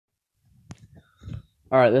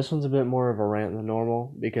Alright, this one's a bit more of a rant than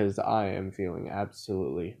normal because I am feeling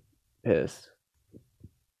absolutely pissed.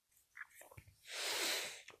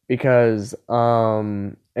 Because,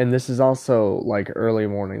 and this is also like early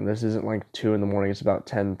morning. This isn't like 2 in the morning, it's about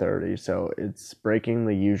 10:30, so it's breaking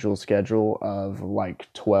the usual schedule of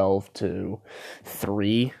like 12 to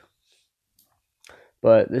 3.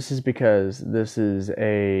 But this is because this is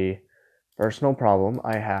a personal problem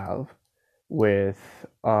I have with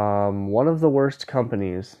one of the worst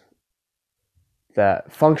companies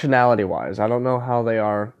that functionality wise, I don't know how they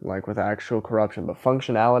are like with actual corruption, but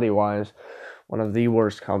functionality wise, one of the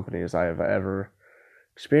worst companies I have ever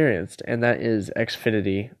experienced, and that is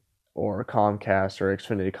Xfinity or Comcast or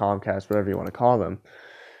Xfinity Comcast, whatever you want to call them.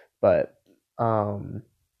 But um,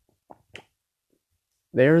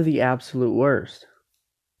 they're the absolute worst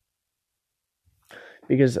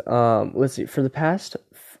because let's see, for the past,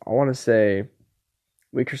 I want to say,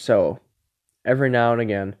 week or so, every now and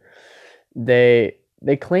again, they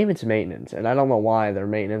claim it's maintenance, and I don't know why their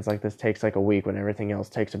maintenance like this takes like a week when everything else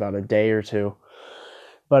takes about a day or two.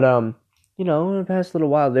 But in the past little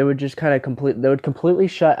while, they would just kind of they would completely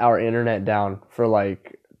shut our internet down for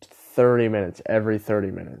like 30 minutes every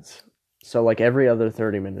 30 minutes. So like every other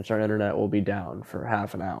 30 minutes, our internet will be down for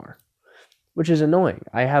half an hour, which is annoying.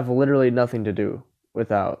 I have literally nothing to do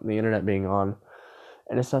without the internet being on.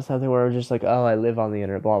 And it's not something where I'm just like, oh, I live on the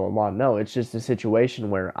internet, blah, blah, blah. No, it's just a situation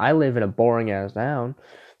where I live in a boring ass town.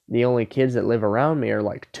 The only kids that live around me are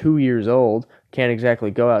like 2 years old. Can't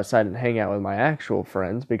exactly go outside and hang out with my actual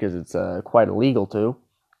friends because it's quite illegal to.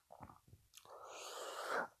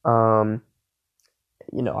 Um,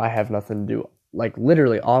 I have nothing to do. Like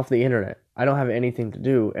literally off the internet. I don't have anything to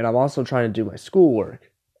do, and I'm also trying to do my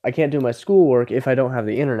schoolwork. I can't do my schoolwork if I don't have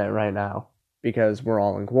the internet right now because we're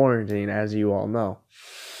all in quarantine, as you all know.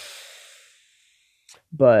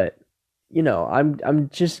 But I'm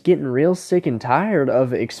just getting real sick and tired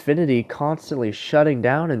of Xfinity constantly shutting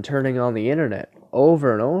down and turning on the internet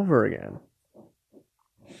over and over again.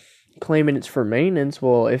 Claiming it's for maintenance.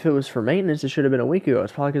 Well, if it was for maintenance, it should have been a week ago.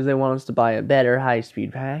 It's probably because they want us to buy a better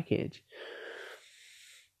high-speed package.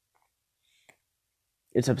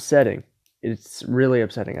 It's upsetting. It's really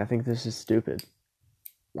upsetting. I think this is stupid.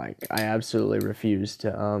 Like, I absolutely refuse to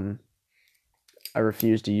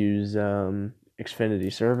use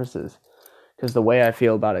Xfinity services. Because the way I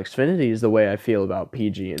feel about Xfinity is the way I feel about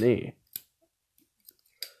PG&E.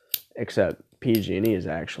 Except PG&E is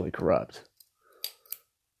actually corrupt.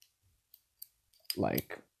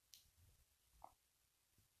 Like,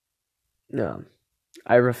 no.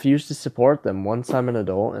 I refuse to support them once I'm an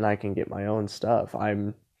adult and I can get my own stuff.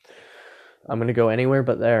 I'm going to go anywhere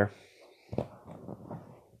but there.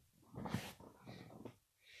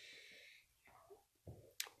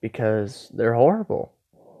 Because they're horrible.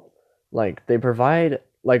 Like, they provide,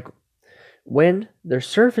 like, when their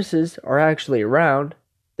services are actually around,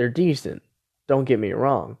 they're decent. Don't get me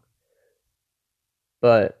wrong.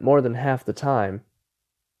 But more than half the time,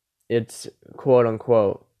 it's quote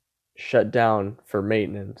unquote shut down for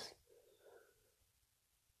maintenance.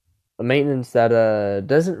 A maintenance that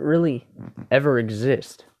doesn't really ever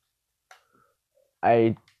exist.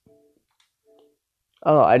 I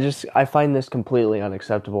Oh, I find this completely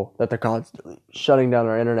unacceptable that they're constantly shutting down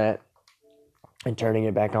our internet and turning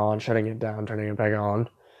it back on, shutting it down, turning it back on.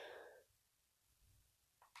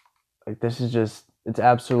 Like this is just it's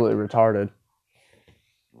absolutely retarded.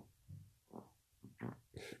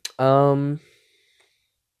 Um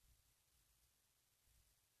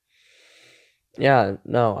yeah,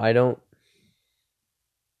 no, I don't.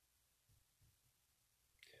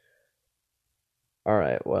 All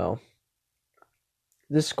right, well,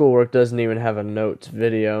 this schoolwork doesn't even have a notes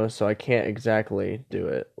video, so I can't exactly do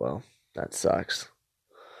it. Well, that sucks.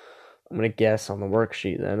 I'm gonna guess on the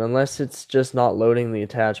worksheet then, unless it's just not loading the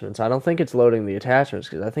attachments. I don't think it's loading the attachments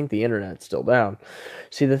because I think the internet's still down.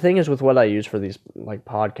 See, the thing is with what I use for these like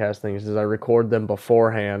podcast things is I record them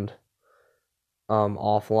beforehand,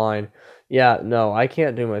 offline. Yeah, no, I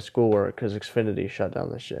can't do my schoolwork because Xfinity shut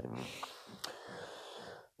down this shit.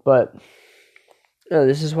 But no,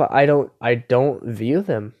 this is what I don't view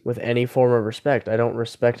them with any form of respect. I don't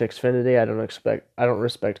respect Xfinity. I don't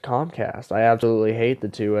respect Comcast. I absolutely hate the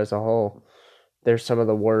two as a whole. They're some of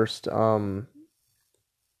the worst they're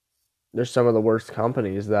some of the worst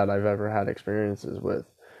companies that I've ever had experiences with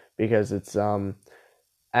because it's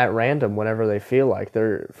at random whenever they feel like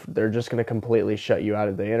they're just going to completely shut you out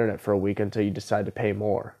of the internet for a week until you decide to pay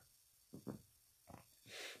more.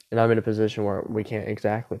 And I'm in a position where we can't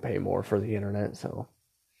exactly pay more for the internet, so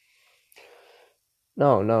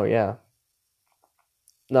no, yeah.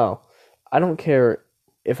 No. I don't care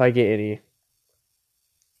if I get any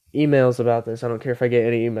emails about this. I don't care if I get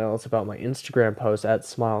any emails about my Instagram post at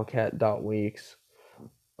smilecat.weeks.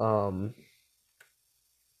 Um,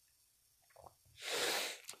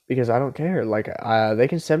 because I don't care. Like, they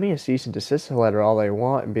can send me a cease and desist letter all they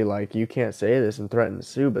want and be like, you can't say this and threaten to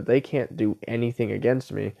sue, but they can't do anything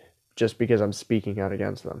against me just because I'm speaking out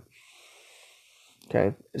against them.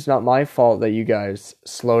 Okay? It's not my fault that you guys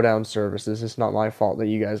slow down services. It's not my fault that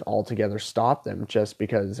you guys altogether stop them just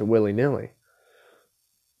because willy-nilly.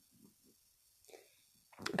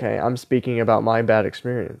 Okay? I'm speaking about my bad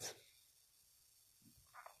experience.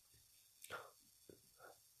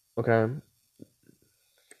 Okay?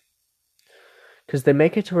 Because they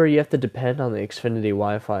make it to where you have to depend on the Xfinity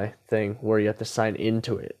Wi-Fi thing, where you have to sign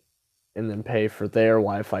into it and then pay for their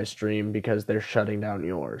Wi-Fi stream because they're shutting down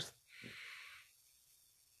yours.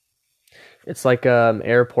 It's like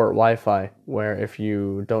airport Wi-Fi, where if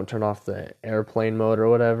you don't turn off the airplane mode or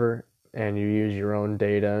whatever, and you use your own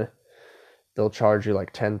data, they'll charge you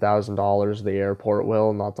like $10,000. The airport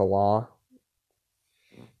will, not the law.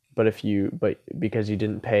 But because you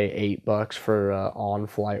didn't pay $8 for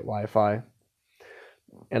on-flight Wi-Fi,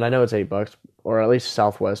 and I know it's $8, or at least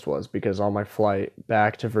Southwest was, because on my flight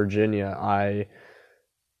back to Virginia,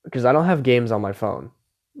 because I don't have games on my phone.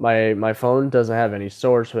 My phone doesn't have any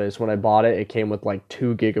storage space. When I bought it, it came with like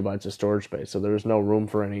 2 gigabytes of storage space, so there was no room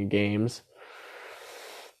for any games.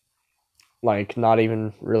 Like, not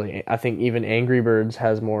even really. I think even Angry Birds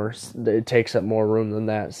has more. It takes up more room than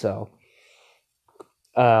that. So,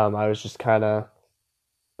 I was just kind of.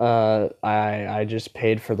 I just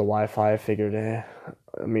paid for the Wi-Fi. I figured,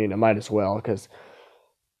 I mean, I might as well, because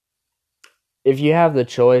if you have the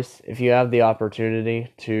choice, if you have the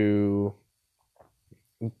opportunity to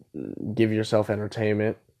give yourself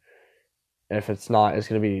entertainment, if it's not, it's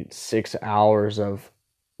going to be 6 hours of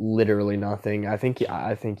literally nothing. I think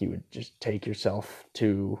you would just take yourself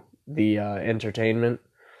to the entertainment,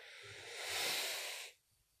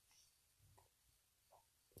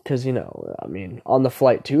 because I mean, on the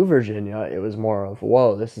flight to Virginia, it was more of,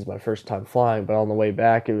 whoa, this is my first time flying, but on the way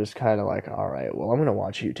back, it was kind of like, all right, well, I'm going to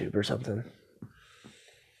watch YouTube or something.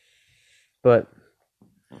 But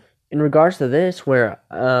in regards to this, where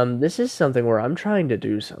this is something where I'm trying to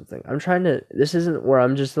do something. This isn't where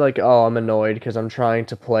I'm just like, oh, I'm annoyed because I'm trying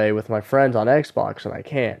to play with my friends on Xbox and I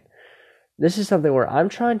can't. This is something where I'm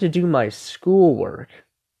trying to do my schoolwork.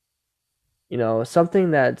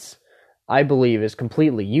 Something that's, I believe, is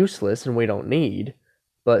completely useless and we don't need,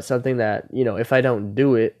 but something that, if I don't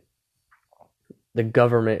do it, the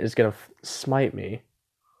government is going to smite me.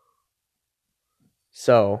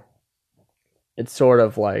 So, it's sort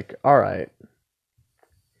of like, all right.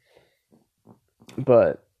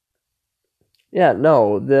 But yeah,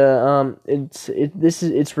 no, it's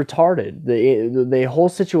retarded. The whole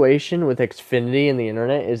situation with Xfinity and the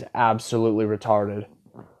internet is absolutely retarded.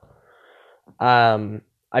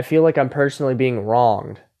 I feel like I'm personally being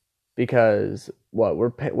wronged because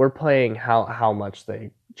we're paying how much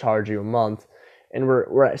they charge you a month, and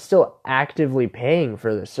we're still actively paying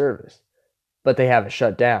for this service, but they have it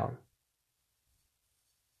shut down.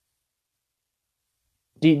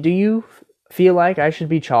 Do you feel like I should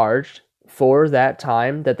be charged for that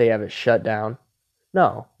time that they have it shut down?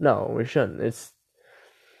 No, we shouldn't.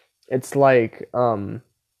 It's like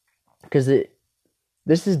because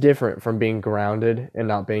this is different from being grounded and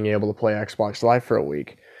not being able to play Xbox Live for a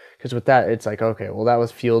week. Because with that, it's like, okay, well, that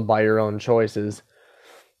was fueled by your own choices,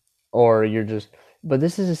 or you're just. But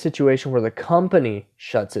this is a situation where the company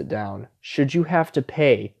shuts it down. Should you have to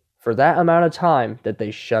pay for that amount of time that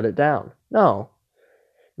they shut it down? No,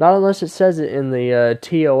 not unless it says it in the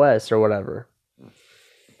TOS or whatever.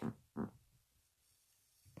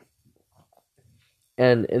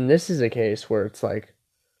 And this is a case where it's like,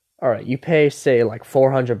 all right, you pay, say, like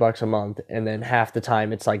 $400 a month, and then half the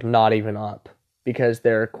time it's like not even up because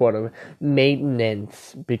they're quote unquote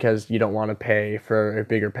maintenance, because you don't want to pay for a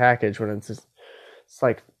bigger package when it's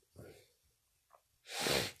like,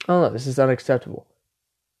 oh no, this is unacceptable.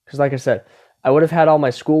 Because like I said, I would have had all my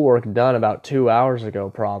schoolwork done about 2 hours ago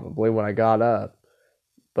probably when I got up,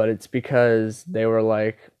 but it's because they're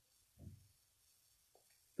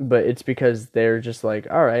just like,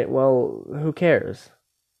 all right, well, who cares?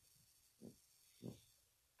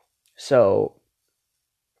 So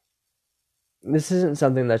this isn't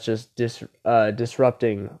something that's just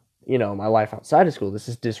disrupting, my life outside of school. This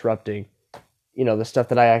is disrupting, the stuff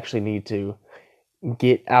that I actually need to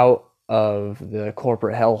get out of the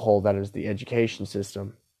corporate hellhole that is the education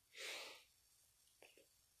system.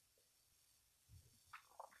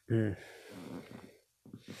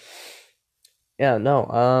 Yeah,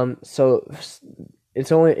 no. So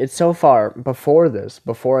it's so far before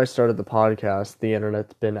I started the podcast, the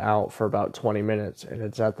internet's been out for about 20 minutes and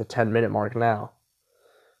it's at the 10-minute mark now.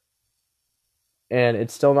 And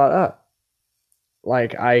it's still not up.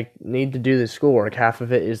 Like, I need to do the schoolwork. Half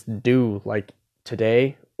of it is due like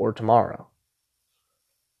today or tomorrow.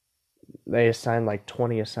 They assign like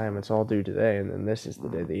 20 assignments all due today, and then this is the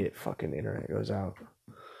day the fucking internet goes out.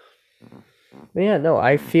 But yeah, no,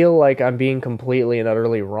 I feel like I'm being completely and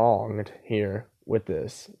utterly wronged here with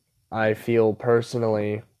this. I feel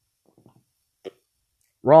personally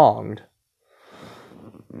wronged.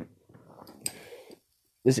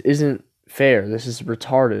 This isn't fair. This is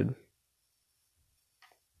retarded.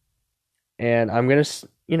 And I'm gonna,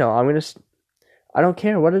 I don't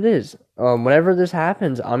care what it is. Whenever this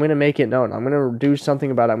happens, I'm gonna make it known. I'm gonna do something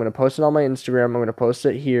about it. I'm gonna post it on my Instagram. I'm gonna post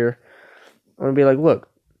it here. I'm gonna be like, look,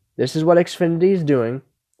 this is what Xfinity is doing.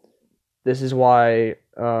 This is why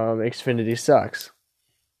Xfinity sucks.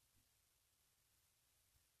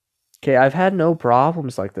 Okay, I've had no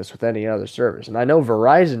problems like this with any other service, and I know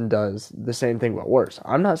Verizon does the same thing but worse.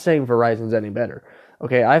 I'm not saying Verizon's any better.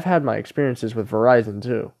 Okay, I've had my experiences with Verizon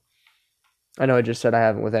too. I know I just said I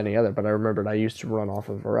haven't with any other, but I remembered I used to run off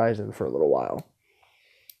of Verizon for a little while.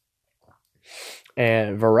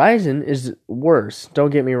 And Verizon is worse, don't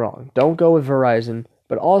get me wrong. Don't go with Verizon,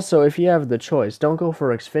 but also if you have the choice, don't go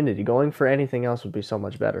for Xfinity. Going for anything else would be so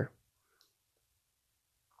much better.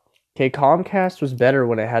 Okay, Comcast was better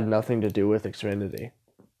when it had nothing to do with Xfinity.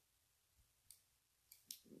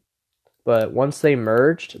 But once they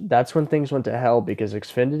merged, that's when things went to hell because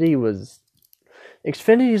Xfinity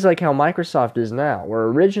is like how Microsoft is now, where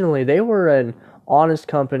originally they were an honest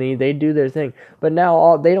company, they do their thing, but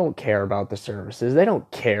now they don't care about the services, they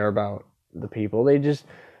don't care about the people, they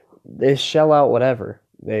shell out whatever.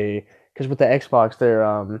 Because with the Xbox, they're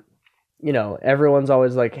everyone's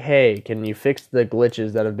always like, hey, can you fix the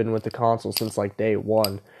glitches that have been with the console since like day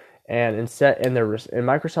one? And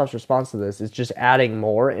Microsoft's response to this is just adding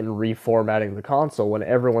more and reformatting the console when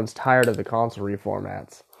everyone's tired of the console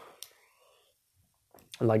reformats.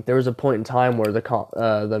 Like, there was a point in time where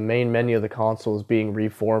the main menu of the console was being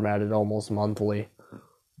reformatted almost monthly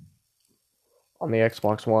on the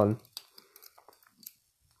Xbox One,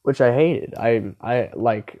 which I hated. I'm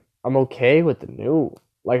okay with the new.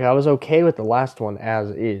 Like, I was okay with the last one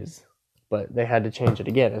as is, but they had to change it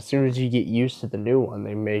again. As soon as you get used to the new one,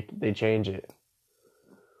 they change it.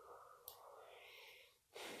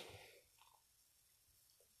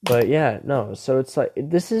 But yeah, no, so it's like,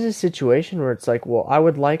 this is a situation where it's like, well, I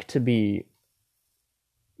would like to be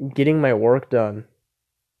getting my work done.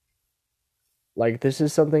 Like, this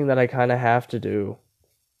is something that I kind of have to do.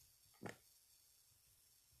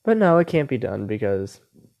 But no, it can't be done because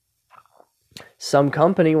some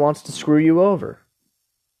company wants to screw you over.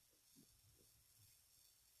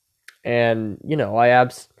 And,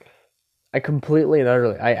 I completely and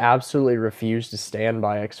utterly, I absolutely refuse to stand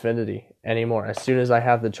by Xfinity anymore. As soon as I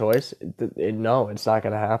have the choice, no, it's not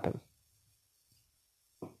going to happen.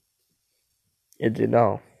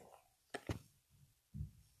 No.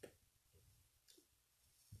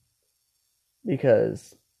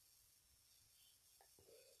 Because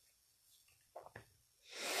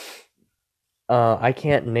I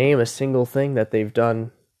can't name a single thing that they've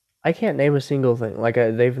done. I can't name a single thing. Like,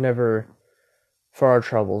 they've never, for our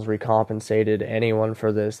troubles, recompensated anyone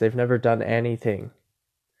for this. They've never done anything.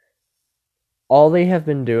 All they have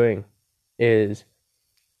been doing is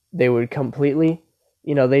they would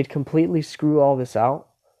they'd completely screw all this out.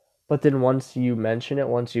 But then once you mention it,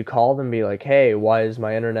 once you call them, be like, hey, why is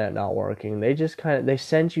my internet not working? They just they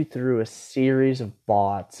send you through a series of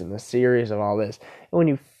bots and a series of all this. And when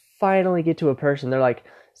you finally get to a person, they're like,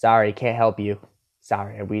 sorry, can't help you.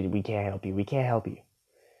 Sorry, we can't help you. We can't help you.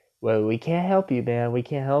 Well, we can't help you, man. We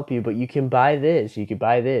can't help you, but you can buy this. You can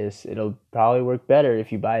buy this. It'll probably work better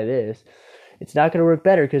if you buy this. It's not going to work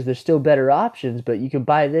better because there's still better options, but you can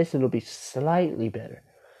buy this and it'll be slightly better.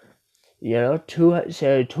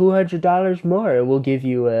 $200 more. We'll give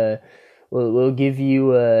you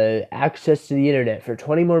access to the internet for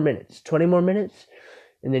 20 more minutes. 20 more minutes,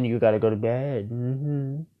 and then you got to go to bed.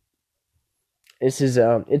 Mm-hmm. This is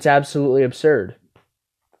it's absolutely absurd.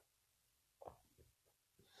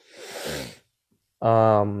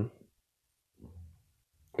 Because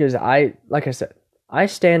like I said,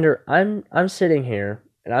 I'm sitting here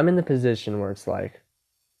and I'm in the position where it's like,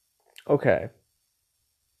 okay,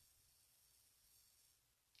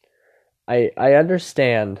 I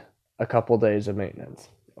understand a couple days of maintenance.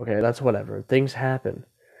 Okay, that's whatever. Things happen.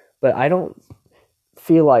 But I don't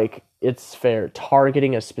feel like it's fair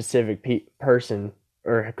targeting a specific person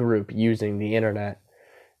or group using the internet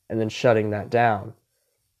and then shutting that down.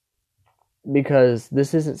 because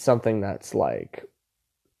this isn't something that's like,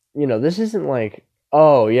 this isn't like,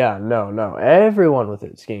 oh yeah, no, everyone with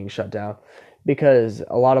it's getting shut down, because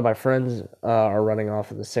a lot of my friends are running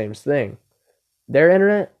off of the same thing. Their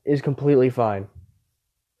internet is completely fine,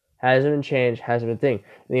 hasn't been changed, hasn't been a thing.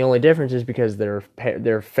 And the only difference is because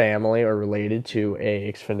their family are related to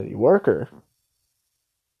a Xfinity worker,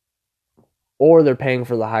 or they're paying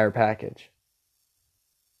for the higher package.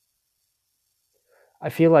 I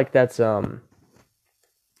feel like that's a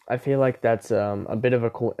bit of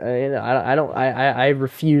a I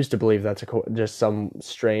refuse to believe that's just some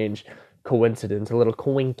strange coincidence, a little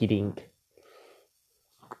coinky dink,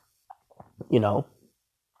 you know,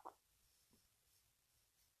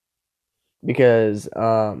 because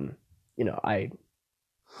I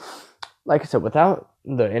like I said, without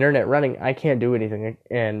the internet running, I can't do anything.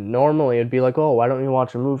 And normally it'd be like, oh, why don't you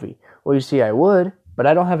watch a movie? Well, you see, I would, but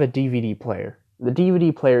I don't have a DVD player. The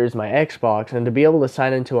DVD player is my Xbox, and to be able to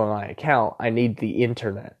sign into my account, I need the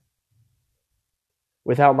internet.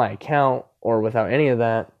 Without my account or without any of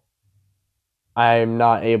that, I'm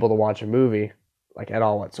not able to watch a movie, like at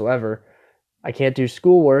all whatsoever. I can't do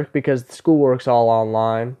schoolwork because the schoolwork's all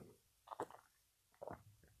online.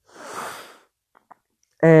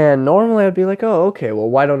 And normally I'd be like, oh, okay, well,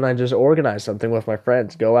 why don't I just organize something with my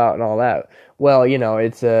friends, go out and all that? Well,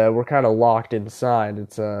 it's we're kind of locked inside.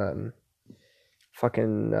 It's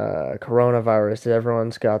fucking coronavirus.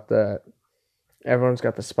 Everyone's got the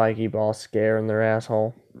spiky ball scare in their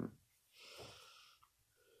asshole.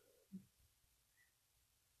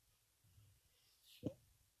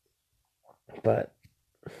 But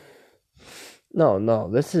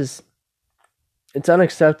no, it's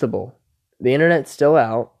unacceptable. The internet's still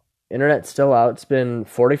out. It's been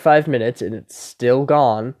 45 minutes and it's still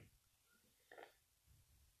gone.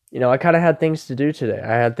 I kind of had things to do today.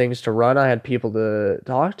 I had things to run. I had people to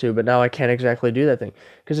talk to, but now I can't exactly do that thing.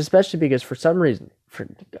 Especially because for some reason, for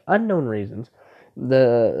unknown reasons,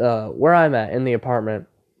 the where I'm at in the apartment,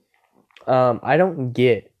 I don't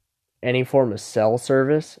get any form of cell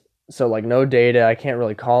service. So like no data. I can't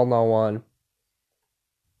really call no one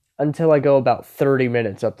until I go about 30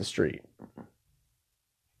 minutes up the street.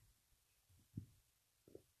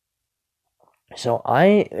 So I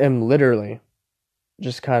am literally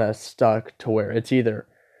just kind of stuck to where it's either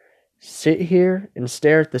sit here and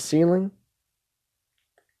stare at the ceiling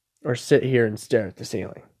or sit here and stare at the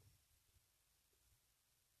ceiling.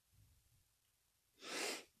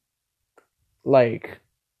 Like,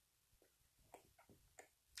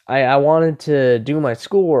 I wanted to do my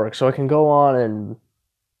schoolwork so I can go on and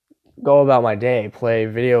go about my day, play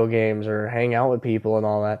video games or hang out with people and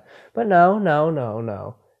all that. But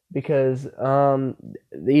no. Because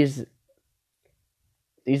these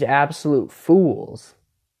absolute fools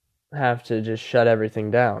have to just shut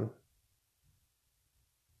everything down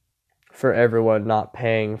for everyone not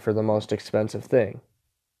paying for the most expensive thing.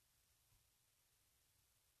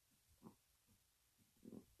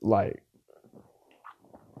 Like,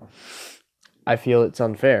 I feel it's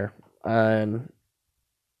unfair, and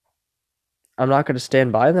I'm not going to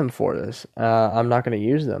stand by them for this. I'm not going to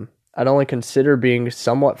use them. I'd only consider being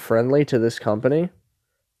somewhat friendly to this company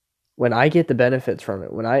when I get the benefits from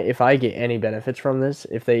it. If I get any benefits from this,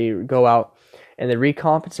 if they go out and they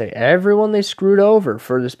recompensate everyone they screwed over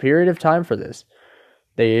for this period of time for this,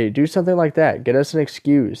 they do something like that. Get us an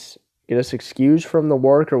excuse. Get us excused from the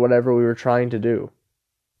work or whatever we were trying to do.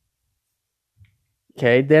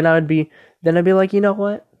 Okay, then I'd be like, you know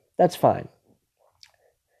what? That's fine.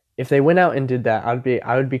 If they went out and did that,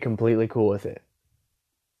 I would be completely cool with it.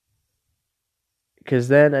 Because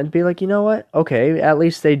then I'd be like, you know what? Okay, at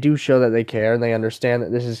least they do show that they care and they understand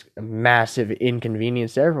that this is a massive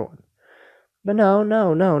inconvenience to everyone. But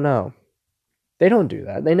no. They don't do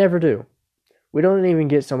that. They never do. We don't even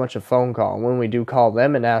get so much a phone call. When we do call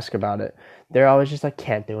them and ask about it, they're always just like,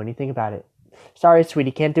 can't do anything about it. Sorry,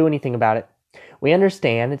 sweetie, can't do anything about it. We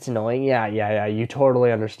understand. It's annoying. Yeah. You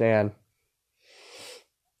totally understand.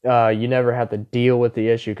 You never have to deal with the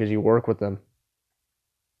issue because you work with them.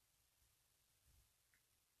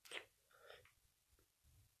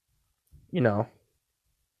 And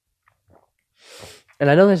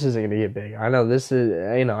I know this isn't going to get big. I know this is,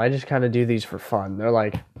 I just kind of do these for fun. They're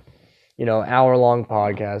like, hour-long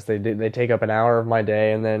podcasts. They take up an hour of my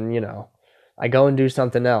day, and then, I go and do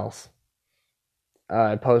something else.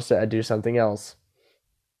 I post it, I do something else.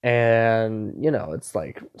 And, it's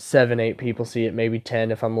like 7, 8 people see it, maybe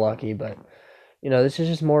 10 if I'm lucky. But, this is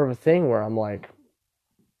just more of a thing where I'm like,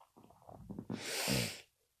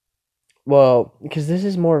 well, because this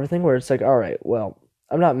is more of a thing where it's like, all right, well,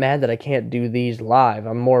 I'm not mad that I can't do these live.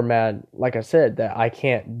 I'm more mad, like I said, that I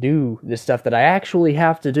can't do the stuff that I actually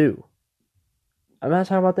have to do. I'm not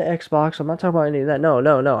talking about the Xbox. I'm not talking about any of that. No.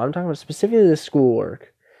 I'm talking about specifically the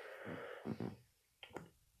schoolwork.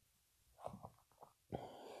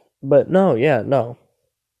 But no.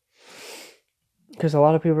 Because a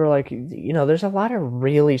lot of people are like, there's a lot of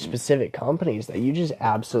really specific companies that you just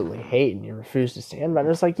absolutely hate and you refuse to stand by. And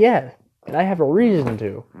it's like, yeah, and I have a reason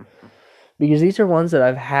to. Because these are ones that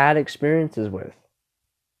I've had experiences with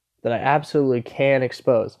that I absolutely can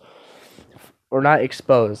expose. Or not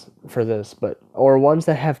expose for this, or ones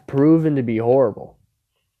that have proven to be horrible.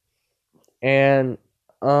 And,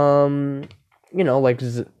 like,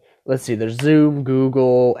 let's see, there's Zoom,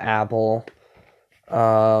 Google, Apple,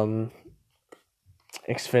 Xfinity,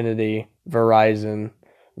 Verizon.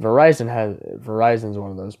 Verizon's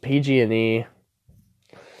one of those. PG&E,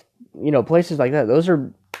 places like that.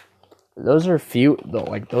 Those are few though.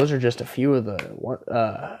 Like those are just a few of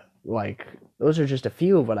those are just a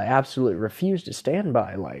few of what I absolutely refuse to stand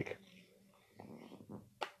by. Like,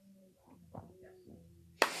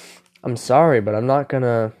 I'm sorry, but I'm not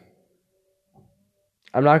gonna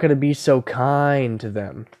be so kind to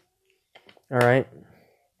them. All right.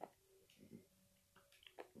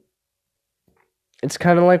 It's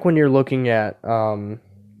kind of like when you're looking at,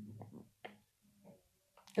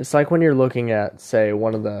 say,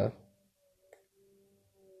 one of the,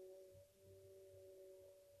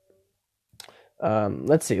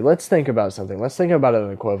 let's see, let's think about something. Let's think about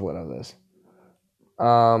an equivalent of this.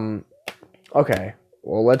 Okay,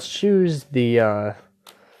 well, let's choose the,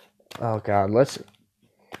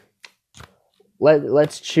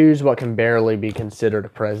 let's choose what can barely be considered a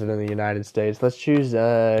president of the United States. Let's choose,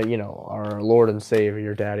 our Lord and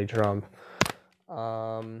Savior, Daddy Trump.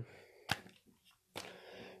 All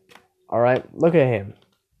right, look at him.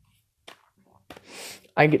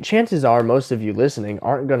 Chances are most of you listening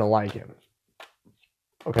aren't going to like him.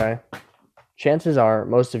 Okay? Chances are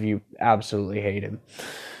most of you absolutely hate him.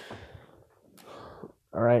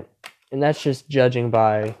 All right? And that's just judging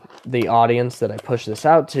by the audience that I push this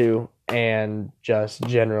out to and just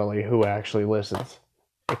generally who actually listens.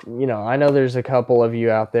 I know there's a couple of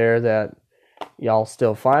you out there that y'all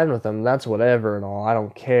still fine with him. That's whatever and all. I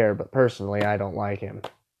don't care, but personally, I don't like him.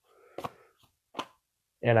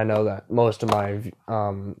 And I know that most of my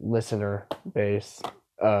listener base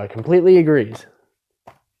completely agrees.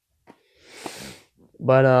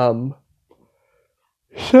 But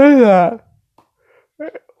say that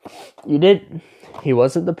he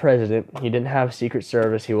wasn't the president. He didn't have Secret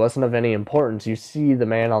Service. He wasn't of any importance. You see the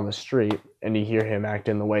man on the street and you hear him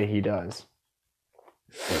acting the way he does.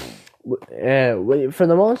 For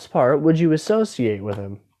the most part, would you associate with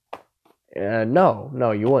him?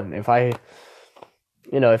 No, you wouldn't. If I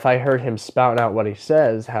heard him spouting out what he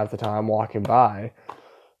says half the time walking by,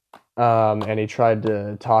 and he tried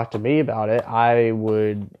to talk to me about it, I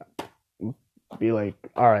would be like,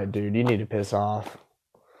 all right, dude, you need to piss off.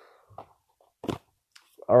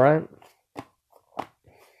 All right?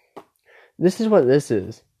 This is what this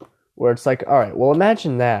is, where it's like, all right, well,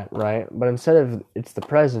 imagine that, right? But instead of it's the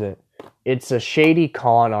president, it's a shady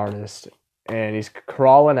con artist, and he's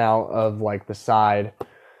crawling out of, like, the side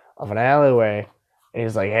of an alleyway, and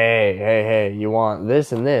he's like, hey, you want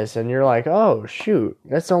this and this? And you're like, oh, shoot,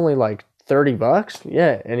 that's only like $30?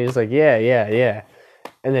 Yeah. And he's like, yeah.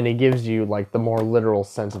 And then he gives you like the more literal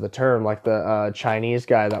sense of the term, like the Chinese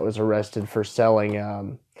guy that was arrested for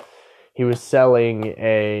selling, he was selling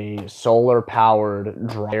a solar-powered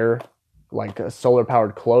dryer, like a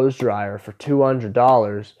solar-powered clothes dryer for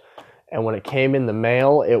 $200. And when it came in the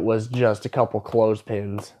mail, it was just a couple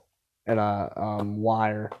clothespins and a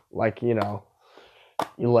wire, like, you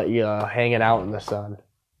let you hanging out in the sun.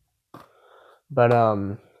 But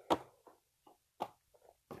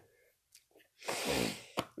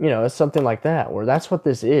it's something like that, where that's what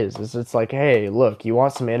this is. It's like, hey, look, you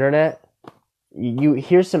want some internet?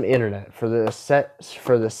 Here's some internet for the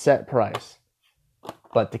set price.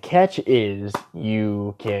 But the catch is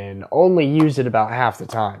you can only use it about half the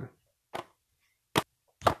time.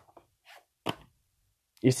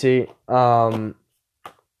 You see,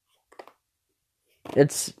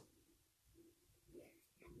 it's,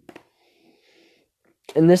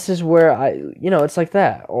 and this is where it's like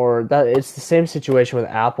that, or that it's the same situation with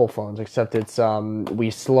Apple phones, except it's,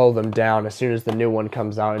 we slow them down as soon as the new one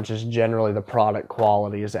comes out, and just generally the product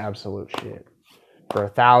quality is absolute shit. For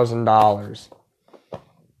 $1,000.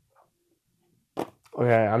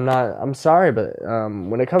 Okay, I'm sorry, but,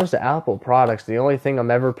 when it comes to Apple products, the only thing I'm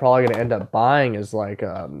ever probably going to end up buying is like,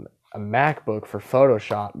 a MacBook for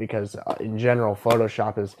Photoshop, because in general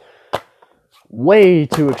Photoshop is way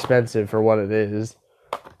too expensive for what it is.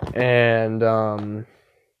 And,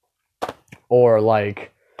 or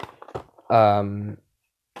like, an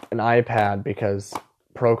iPad because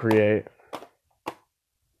Procreate.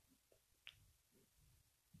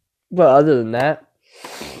 But other than that,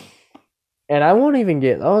 and I won't even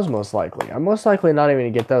get those most likely. I'm most likely not even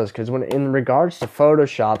going to get those because when in regards to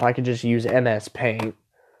Photoshop, I could just use MS Paint.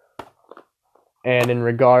 And in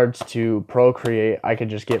regards to Procreate, I could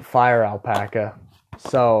just get Fire Alpaca.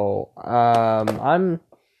 So,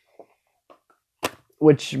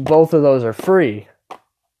 which both of those are free.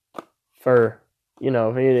 For,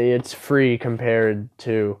 it's free compared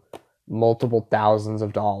to multiple thousands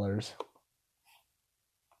of dollars.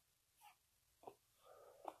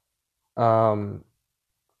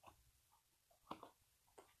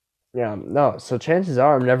 Yeah, no, so chances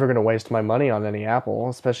are I'm never going to waste my money on any Apple,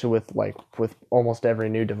 especially with almost every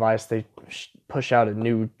new device. They push out a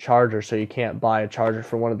new charger, so you can't buy a charger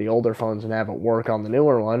for one of the older phones and have it work on the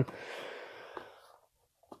newer one.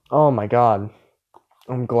 Oh my God.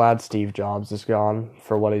 I'm glad Steve Jobs is gone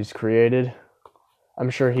for what he's created. I'm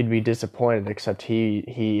sure he'd be disappointed, except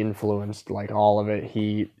he influenced like all of it.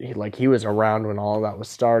 He was around when all of that was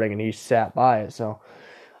starting, and he sat by it. So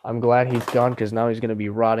I'm glad he's gone because now he's going to be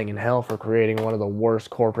rotting in hell for creating one of the worst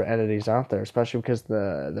corporate entities out there. Especially because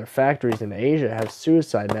their factories in Asia have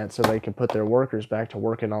suicide nets, so they can put their workers back to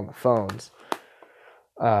working on the phones.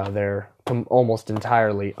 They're almost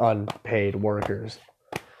entirely unpaid workers.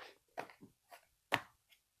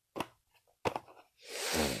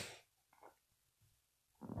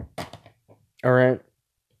 All right.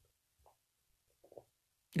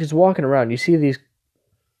 Because walking around, you see these.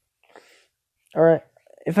 All right.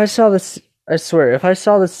 If I saw this, I swear, if I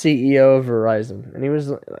saw the CEO of Verizon, and he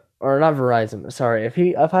was, or not Verizon, sorry, if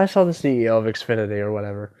I saw the CEO of Xfinity or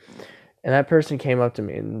whatever, and that person came up to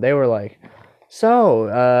me and they were like, "So,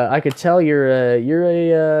 I could tell you're a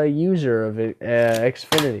user of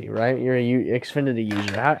Xfinity, right? You're a Xfinity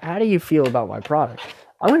user. How do you feel about my product?"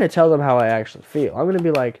 I'm gonna tell them how I actually feel. I'm gonna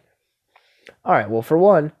be like, all right, well, for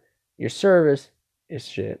one, your service is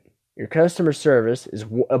shit. Your customer service is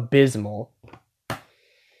abysmal.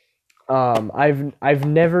 I've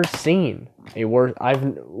never seen a worse. I've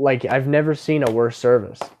never seen a worse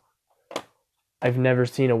service. I've never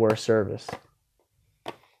seen a worse service.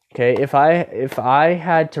 Okay, if I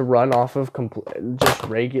had to run off of just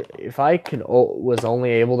regular, if I was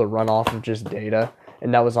only able to run off of just data,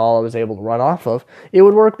 and that was all I was able to run off of, it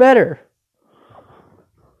would work better.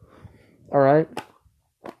 All right.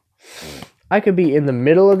 I could be in the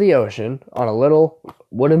middle of the ocean on a little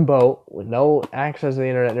wooden boat with no access to the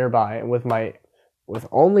internet nearby, and with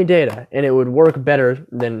only data, and it would work better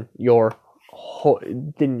than your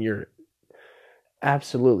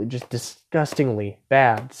absolutely just disgustingly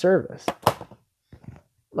bad service.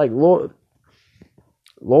 Like, Lord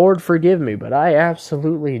forgive me, but I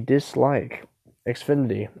absolutely dislike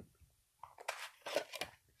Xfinity.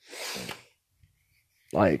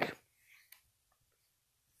 Like,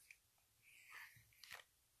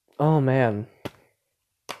 oh man.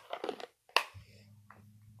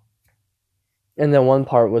 And then one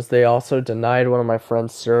part was they also denied one of my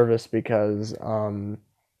friends service because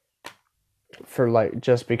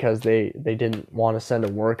just because they didn't want to send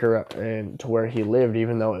a worker to where he lived,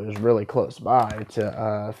 even though it was really close by,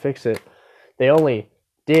 to fix it. They only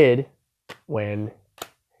did when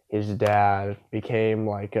his dad became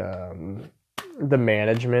like the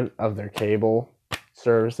management of their cable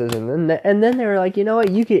services, and then they were like, you know what,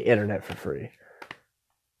 you get internet for free.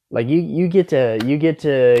 Like you get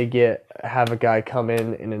to have a guy come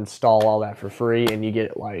in and install all that for free, and you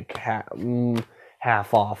get like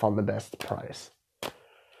half off on the best price.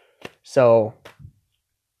 So,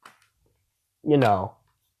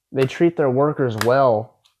 they treat their workers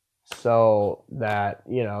well so that,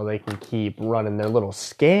 they can keep running their little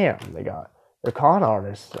scam they got. They're con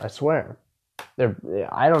artists, I swear.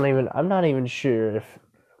 I'm not even sure if,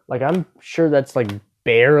 I'm sure that's like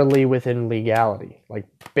barely within legality, like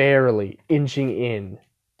barely inching in.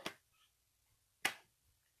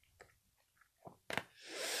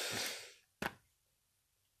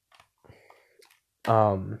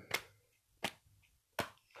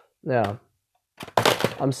 Yeah,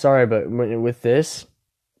 I'm sorry, but with this,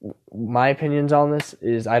 my opinions on this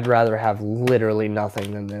is I'd rather have literally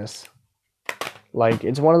nothing than this. Like,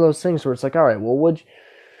 it's one of those things where it's like, all right, well, would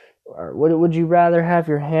you rather have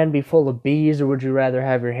your hand be full of bees, or would you rather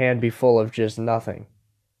have your hand be full of just nothing?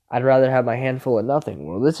 I'd rather have my hand full of nothing.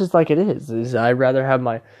 Well, this is like it is. I'd rather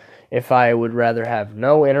have if I would rather have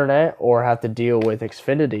no internet or have to deal with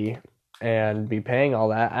Xfinity, and be paying all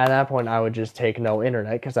that, at that point I would just take no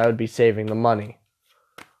internet because I would be saving the money.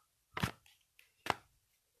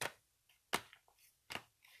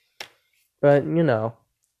 But,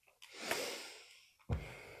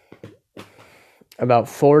 about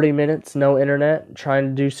 40 minutes, no internet, trying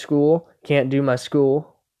to do school, can't do my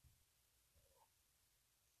school.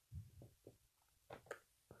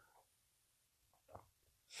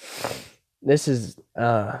 This is,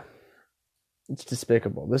 it's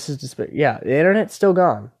despicable. This is despicable. Yeah, the internet's still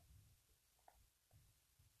gone.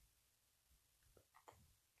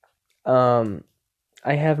 I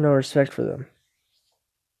have no respect for them.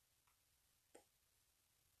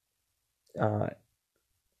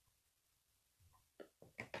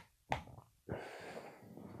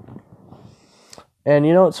 And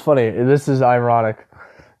you know what's funny? This is ironic.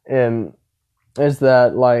 Is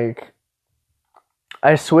that, like,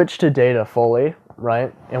 I switched to data fully,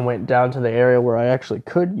 right? And went down to the area where I actually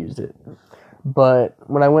could use it. But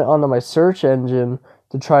when I went onto my search engine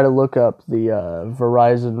to try to look up the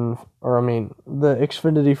the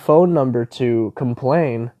Xfinity phone number to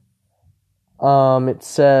complain, it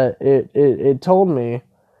said it told me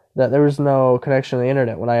that there was no connection to the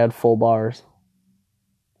internet when I had full bars.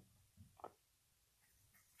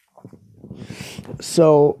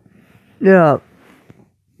 So, yeah,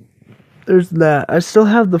 there's that. I still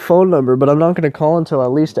have the phone number, but I'm not going to call until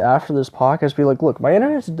at least after this podcast. Be like, look, my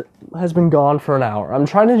internet has been gone for an hour. I'm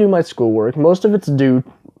trying to do my schoolwork. Most of it's due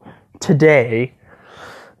today.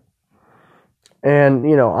 And,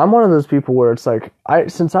 I'm one of those people where it's like,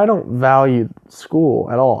 since I don't value school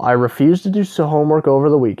at all, I refuse to do homework over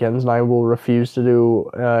the weekends, and I will refuse to do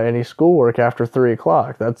any schoolwork after 3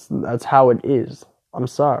 o'clock. That's how it is. I'm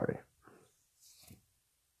sorry.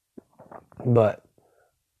 But,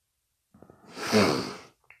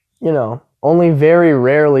 only very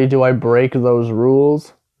rarely do I break those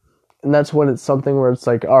rules. And that's when it's something where it's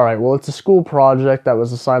like, all right, well, it's a school project that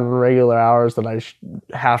was assigned on regular hours that I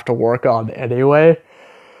have to work on anyway.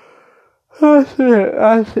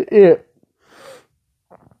 That's it.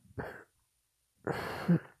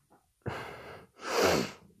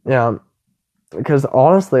 Yeah, because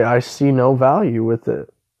honestly, I see no value with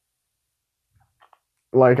it.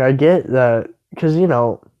 Like, I get that, because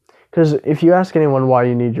if you ask anyone why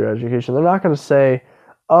you need your education, they're not going to say,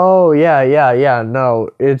 oh, yeah, no,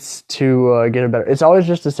 it's to get a better... It's always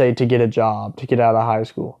just to say to get a job, to get out of high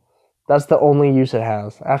school. That's the only use it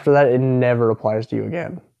has. After that, it never applies to you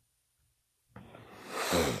again.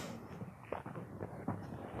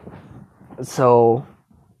 So,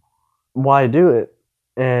 why do it?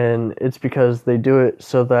 And it's because they do it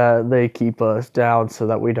so that they keep us down so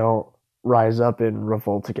that we don't rise up and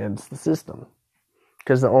revolt against the system.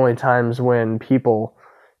 Because the only times when people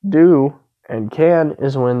do and can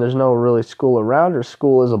is when there's no really school around or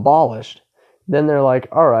school is abolished. Then they're like,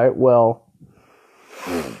 all right, well,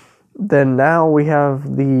 then now we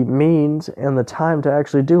have the means and the time to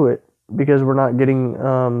actually do it because we're not getting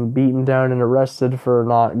beaten down and arrested for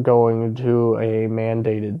not going to a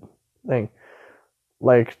mandated thing.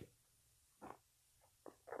 Like,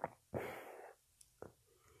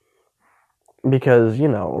 because,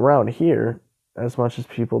 around here, as much as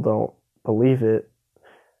people don't believe it,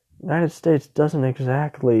 the United States doesn't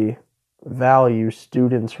exactly value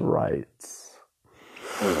students' rights.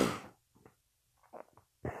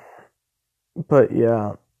 But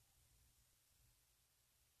yeah.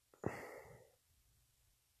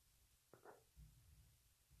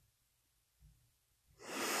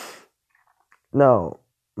 No,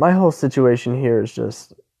 my whole situation here is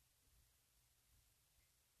just,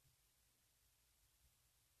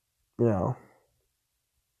 I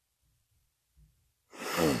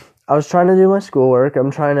was trying to do my schoolwork.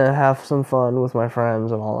 I'm trying to have some fun with my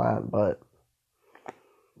friends and all that, but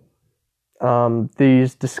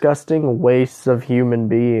these disgusting wastes of human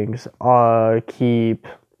beings keep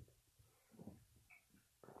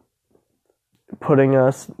putting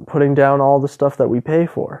down all the stuff that we pay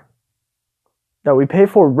for. That we pay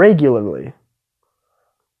for regularly.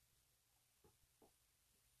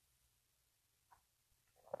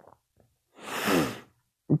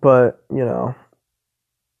 But,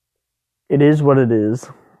 it is what it is.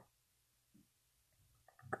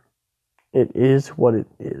 It is what it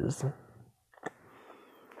is.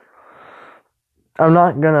 I'm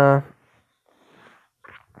not gonna...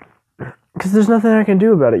 Because there's nothing I can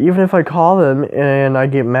do about it. Even if I call them and I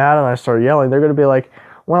get mad and I start yelling, they're gonna be like,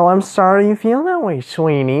 well, I'm sorry you feel that way,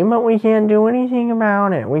 sweetie, but we can't do anything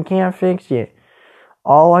about it. We can't fix it.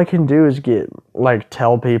 All I can do is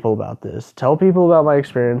tell people about this. Tell people about my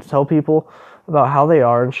experience. Tell people about how they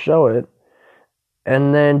are and show it.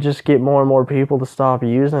 and then just get more and more people to stop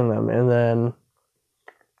using them, and then,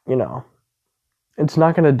 you know, it's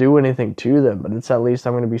not going to do anything to them, but it's at least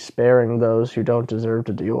I'm going to be sparing those who don't deserve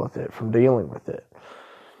to deal with it from dealing with it.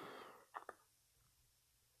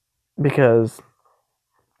 Because,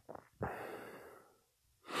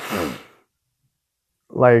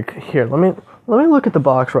 like, here, let me look at the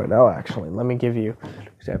box right now, actually. Let me give you an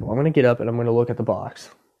example. I'm going to get up and I'm going to look at the box.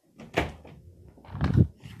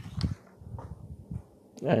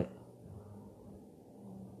 All right.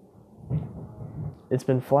 It's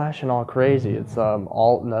been flashing all crazy. It's none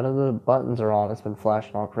of the buttons are on. It's been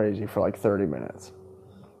flashing all crazy for like 30 minutes.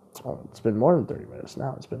 Oh, it's been more than 30 minutes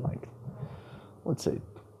now. It's been like, let's see,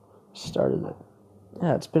 started it.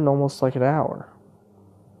 Yeah, it's been almost like an hour.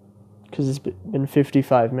 Because it's been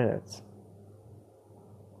 55 minutes.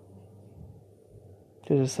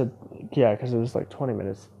 Because it said, yeah, because it was like 20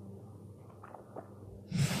 minutes.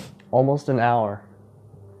 Almost an hour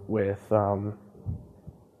with,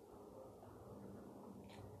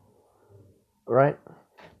 right?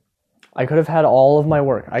 I could have had all of my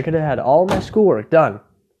work. I could have had all of my schoolwork done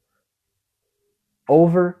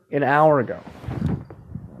over an hour ago.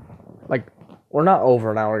 Like, or not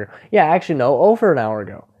over an hour ago. Yeah, actually, no, over an hour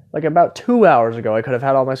ago. Like, about 2 hours ago, I could have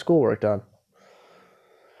had all my schoolwork done.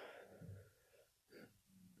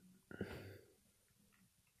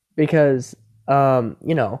 Because,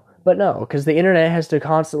 you know, but no, because the internet has to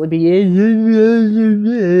constantly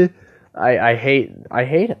be. I hate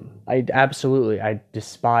him. I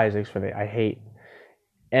despise Xfinity. I hate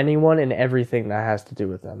anyone and everything that has to do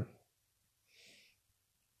with them.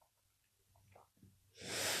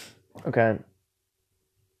 Okay.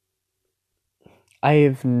 I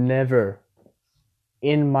have never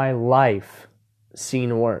in my life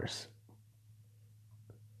seen worse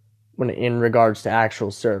when in regards to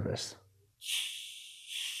actual service.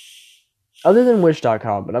 Other than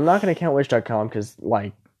Wish.com, but I'm not going to count Wish.com because,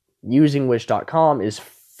 like, using Wish.com is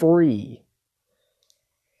free.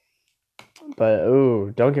 But,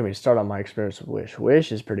 ooh, don't get me started on my experience with Wish.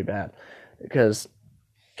 Wish is pretty bad. Because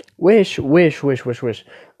Wish.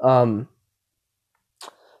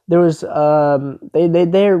 There was,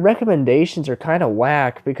 their recommendations are kind of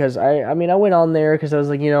whack because I went on there because I was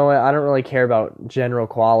like, you know what, I don't really care about general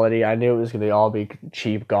quality. I knew it was going to all be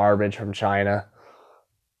cheap garbage from China.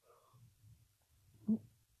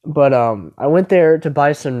 But I went there to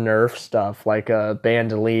buy some Nerf stuff, like a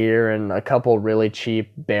bandolier and a couple really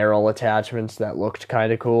cheap barrel attachments that looked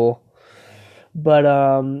kind of cool. But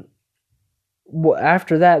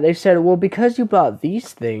after that, they said, well, because you bought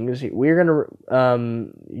these things, we're gonna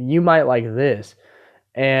you might like this.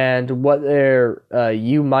 And what their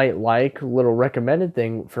you might like little recommended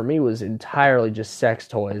thing for me was entirely just sex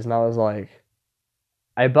toys, and I was like,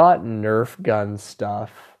 I bought Nerf gun stuff.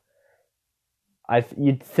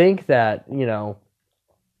 You'd think that, you know,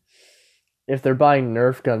 if they're buying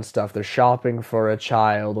Nerf gun stuff, they're shopping for a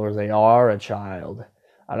child or they are a child.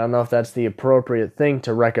 I don't know if that's the appropriate thing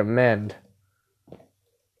to recommend.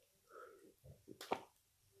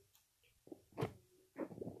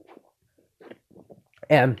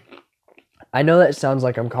 And I know that sounds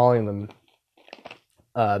like I'm calling them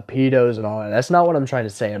pedos and all that. That's not what I'm trying to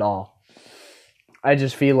say at all. I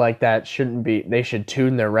just feel like that shouldn't be. They should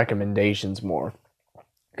tune their recommendations more.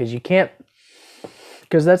 Because you can't.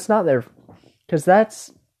 Because that's not their. Because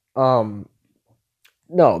that's. No,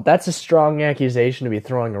 that's a strong accusation to be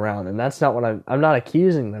throwing around. And that's not what I'm not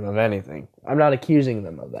accusing them of anything. I'm not accusing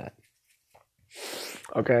them of that.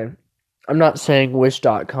 Okay? I'm not saying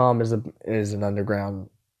Wish.com is an underground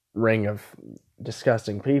ring of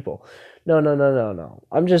disgusting people. No.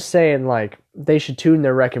 I'm just saying, like, they should tune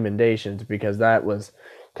their recommendations because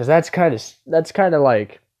that's kind of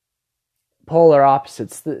like polar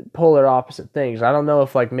opposite things. I don't know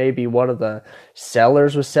if, like, maybe one of the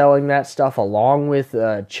sellers was selling that stuff along with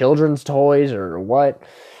children's toys or what,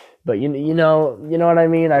 but you know what I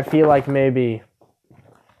mean. I feel like maybe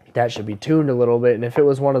that should be tuned a little bit, and if it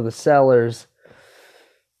was one of the sellers,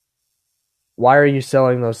 why are you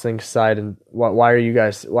selling those things side and why are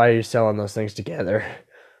you selling those things together?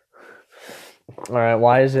 All right,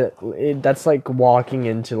 why is that's like walking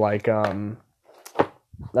into like a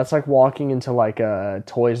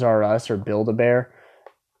Toys R Us or Build-A-Bear,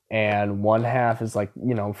 and one half is like,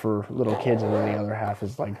 you know, for little kids and then the other half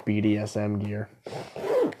is like BDSM gear.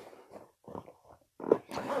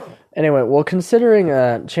 Anyway, well, considering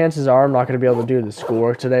chances are I'm not going to be able to do the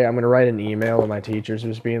schoolwork today, I'm going to write an email to my teachers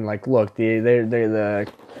just being like, look, the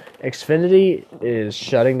Xfinity is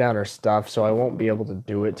shutting down our stuff, so I won't be able to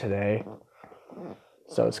do it today.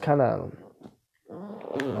 So it's kind of,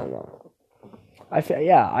 I don't know.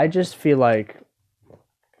 I just feel like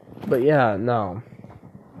But yeah, no.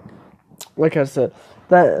 Like I said,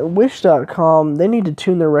 that Wish.com, they need to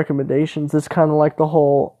tune their recommendations. It's kind of like the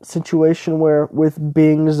whole situation where with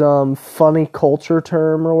Bing's funny culture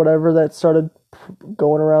term or whatever that started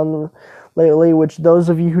going around lately, which those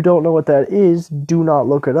of you who don't know what that is, do not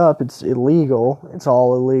look it up. It's illegal. It's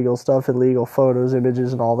all illegal stuff, illegal photos,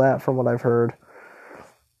 images, and all that from what I've heard.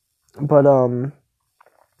 But and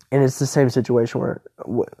it's the same situation where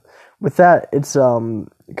with that it's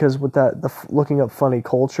because with that the looking up funny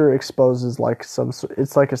culture exposes like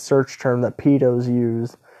it's like a search term that pedos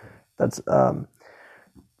use. That's and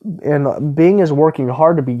Bing is working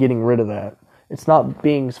hard to be getting rid of that. It's not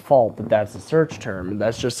Bing's fault that that's a search term.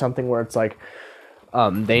 That's just something where it's like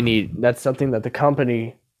that's something that the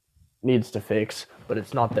company needs to fix, but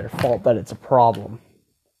it's not their fault that it's a problem.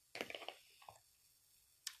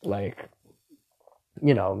 Like,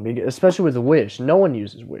 you know, especially with Wish, no one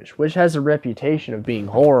uses Wish. Wish has a reputation of being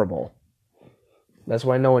horrible. That's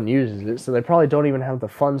why no one uses it. So they probably don't even have the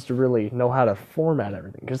funds to really know how to format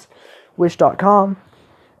everything. Because Wish.com,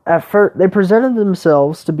 at first, they presented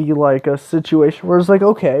themselves to be like a situation where it's like,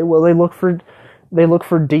 okay, well, they look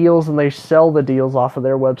for deals and they sell the deals off of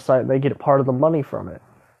their website and they get part of the money from it.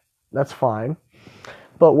 That's fine.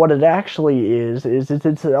 But what it actually is it's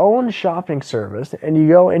its own shopping service, and you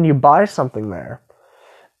go and you buy something there,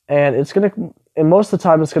 and most of the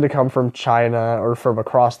time it's gonna come from China or from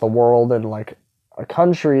across the world, and like a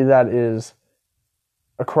country that is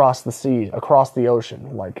across the sea, across the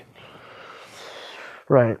ocean, like,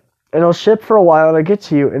 right. And it'll ship for a while, and it'll get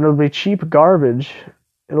to you, and it'll be cheap garbage.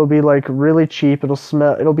 It'll be like really cheap.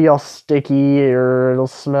 It'll be all sticky, or it'll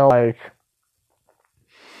smell like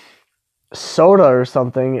soda or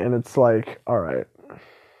something, and it's like, all right.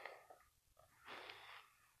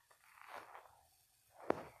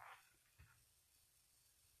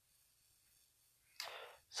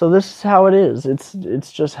 So this is how it is. It's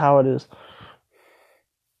just how it is.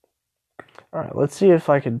 All right, let's see if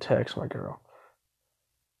I can text my girl.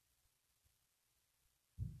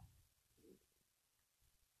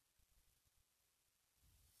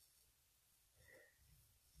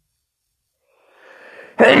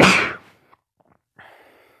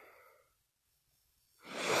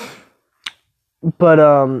 But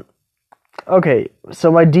okay,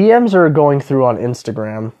 so my DMs are going through on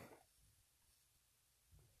Instagram.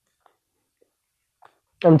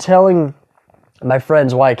 I'm telling my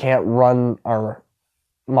friends why I can't run our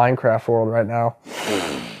Minecraft world right now.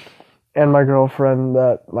 And my girlfriend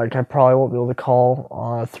that like I probably won't be able to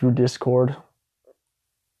call through Discord.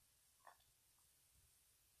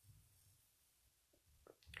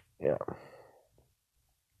 Yeah.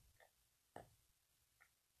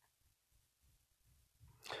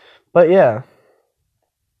 But yeah.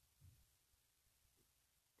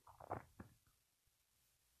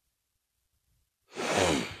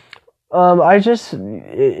 I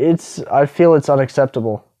feel it's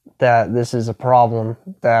unacceptable that this is a problem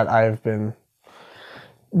that I've been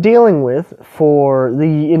dealing with for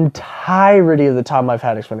the entirety of the time I've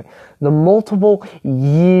had Xfinity. The multiple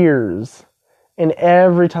years. And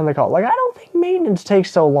every time they call. Like, I don't think maintenance takes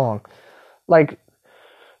so long. Like,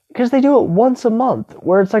 because they do it once a month,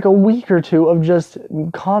 where it's like a week or two of just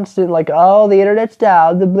constant, like, oh, the internet's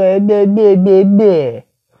down, the blah, blah, blah, blah, blah.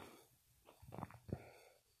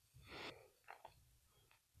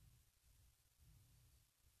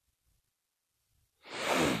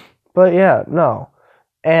 But yeah, no.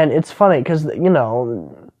 And it's funny because, you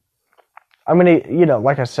know, I'm going to, you know,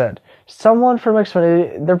 like I said, someone from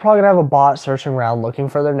Xfinity, they're probably going to have a bot searching around looking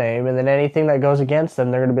for their name, and then anything that goes against them,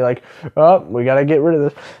 they're going to be like, oh, we got to get rid of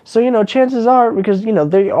this. So, you know, chances are, because, you know,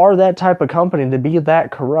 they are that type of company to be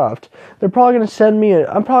that corrupt, they're probably going to send me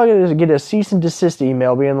I'm probably going to get a cease and desist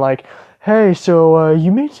email being like, hey, so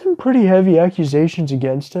you made some pretty heavy accusations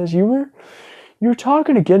against us. You were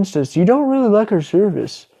talking against us. You don't really like our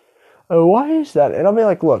service. Why is that? And I'll be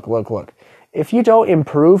like, look. If you don't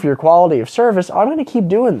improve your quality of service, I'm going to keep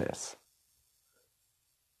doing this.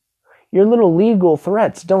 Your little legal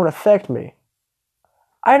threats don't affect me.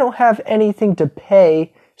 I don't have anything to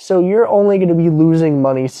pay, so you're only going to be losing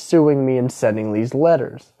money suing me and sending these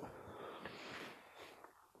letters.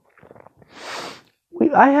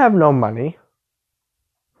 I have no money.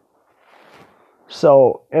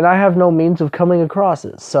 So, and I have no means of coming across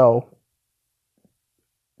it, so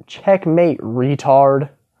checkmate, retard.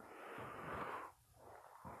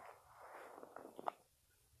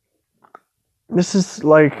 This is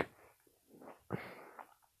like...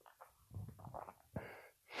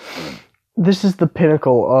 This is the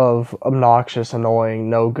pinnacle of obnoxious, annoying,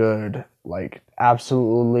 no good, like,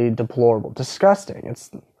 absolutely deplorable, disgusting.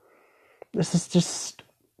 This is just...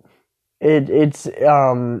 it's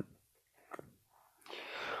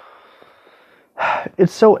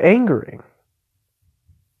so angering.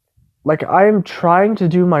 Like, I'm trying to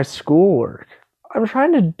do my schoolwork. I'm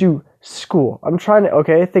trying to do school.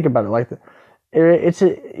 Okay, think about it like this.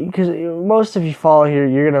 Because most of you follow here,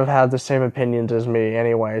 you're going to have the same opinions as me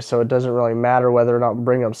anyway, so it doesn't really matter whether or not we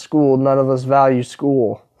bring up school. None of us value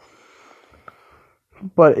school.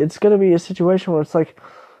 But it's going to be a situation where it's like,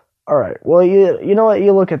 all right, well, you know what?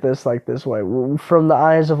 You look at this like this way. From the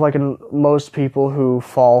eyes of like most people who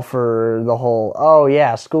fall for the whole, oh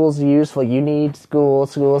yeah, school's useful. You need school.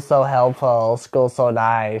 School's so helpful. School's so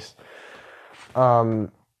nice.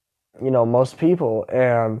 Most people,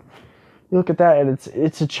 and you look at that, and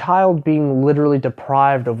it's a child being literally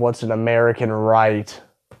deprived of what's an American right.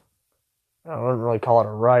 I don't really call it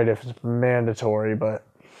a right if it's mandatory, but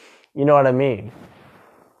you know what I mean.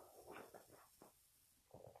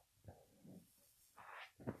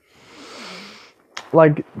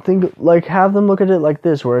 Have them look at it like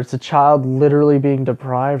this, where it's a child literally being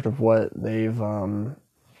deprived of what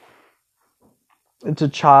it's a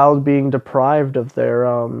child being deprived of their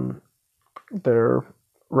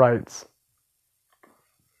rights.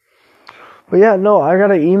 But yeah, no, I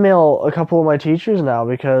gotta email a couple of my teachers now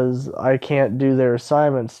because I can't do their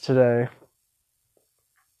assignments today.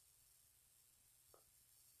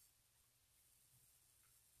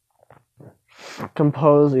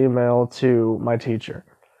 Compose email to my teacher.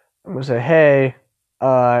 I'm gonna say, hey,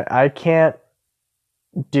 I can't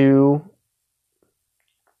do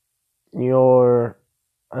your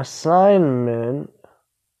assignment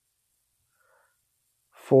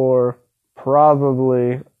for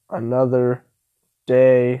probably another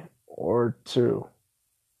day or two.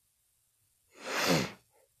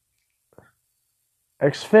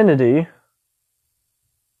 Xfinity,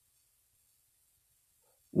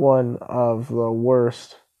 one of the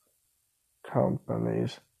worst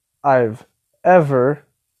companies I've ever.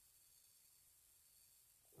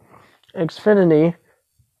 Xfinity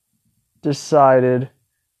decided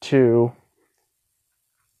to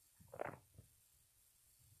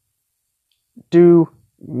do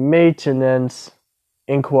maintenance,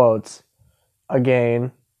 in quotes,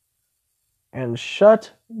 again, and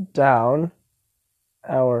shut down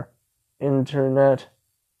our internet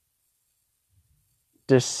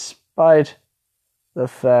despite the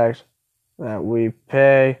fact that we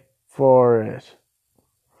pay for it.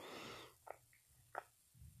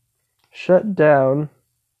 Shut down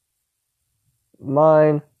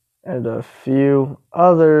mine and a few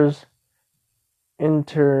others'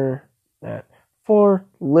 internet for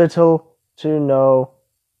little to no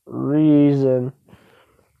reason.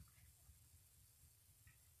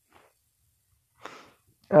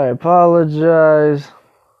 I apologize.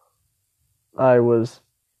 I was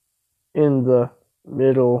in the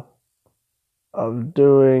middle of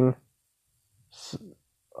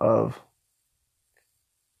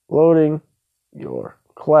loading your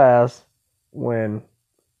class when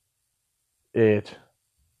it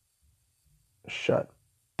shut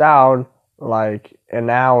down like an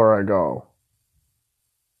hour ago.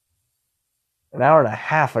 An hour and a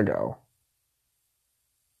half ago.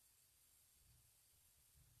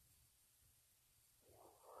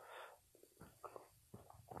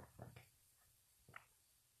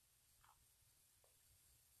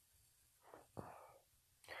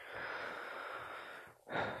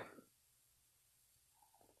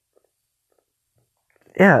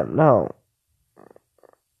 Yeah, no.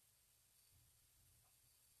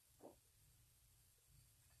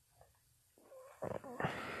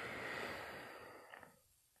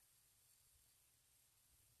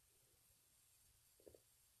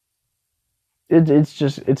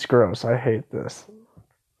 It's gross. I hate this.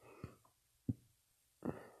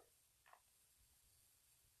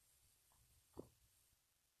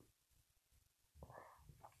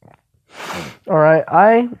 All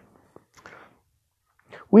right,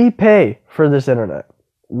 we pay for this internet.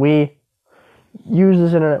 We use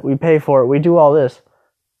this internet. We pay for it. We do all this.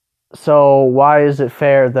 So why is it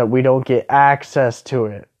fair that we don't get access to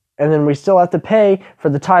it? And then we still have to pay for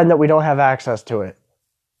the time that we don't have access to it.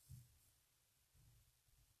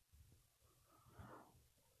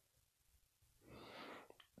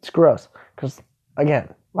 It's gross. Because,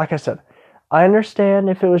 again, like I said, I understand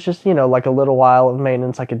if it was just, like a little while of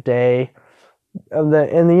maintenance, like a day. And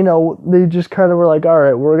they just kind of were like, all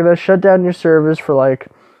right, we're going to shut down your service for like,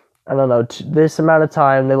 I don't know, this amount of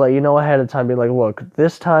time. They let you know ahead of time, be like, look,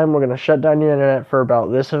 this time we're going to shut down your internet for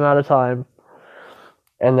about this amount of time.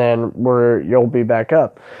 And then you'll be back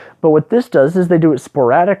up. But what this does is they do it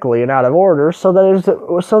sporadically and out of order so that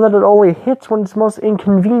it only hits when it's most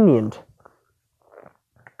inconvenient.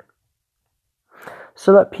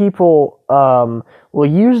 so that people will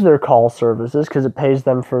use their call services because it pays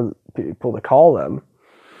them for people to call them.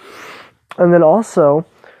 And then also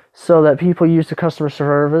so that people use the customer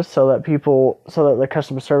service, so that the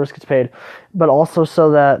customer service gets paid, but also so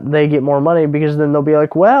that they get more money, because then they'll be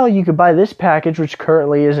like, well, you could buy this package which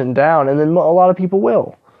currently isn't down, and then a lot of people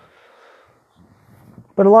will.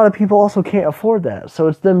 But a lot of people also can't afford that, so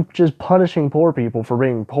it's them just punishing poor people for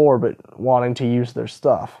being poor but wanting to use their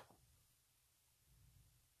stuff.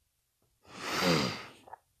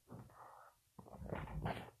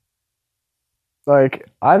 Like,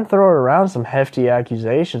 I'm throwing around some hefty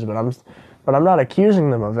accusations, but I'm not accusing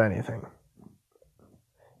them of anything.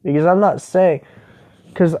 Because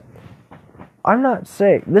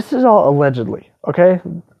this is all allegedly, okay?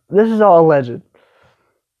 This is all alleged.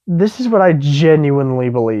 This is what I genuinely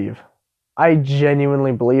believe. I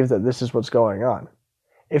genuinely believe that this is what's going on.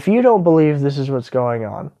 If you don't believe this is what's going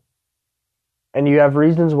on, and you have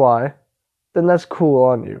reasons why, then that's cool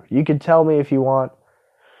on you. You can tell me if you want,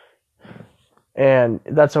 and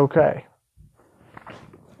that's okay.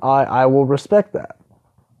 I will respect that.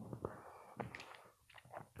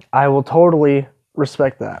 I will totally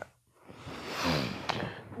respect that.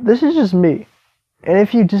 This is just me. And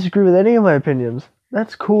if you disagree with any of my opinions,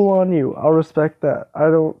 that's cool on you. I'll respect that.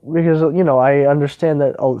 Because, I understand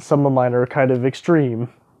that some of mine are kind of extreme.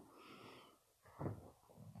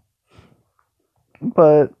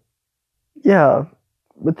 But, yeah.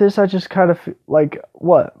 With this, I just kind of,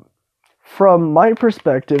 what? From my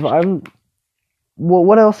perspective,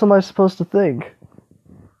 what else am I supposed to think?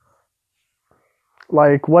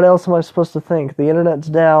 What else am I supposed to think? The internet's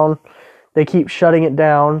down. They keep shutting it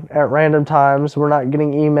down at random times. We're not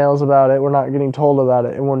getting emails about it. We're not getting told about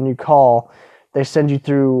it. And when you call, they send you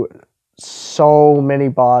through so many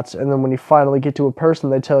bots. And then when you finally get to a person,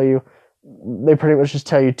 they pretty much just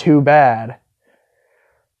tell you, too bad.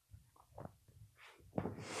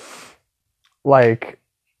 What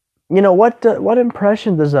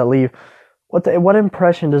impression does that leave? What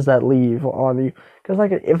impression does that leave on you?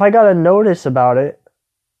 Because, if I got a notice about it,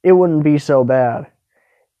 it wouldn't be so bad.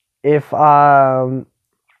 If I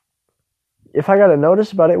got a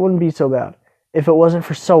notice about it, it wouldn't be so bad. If it wasn't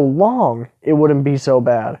for so long, it wouldn't be so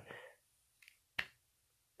bad.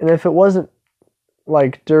 And if it wasn't,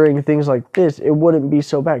 during things like this, it wouldn't be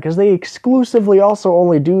so bad. Because they exclusively also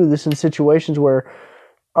only do this in situations where,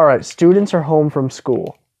 alright, students are home from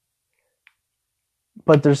school,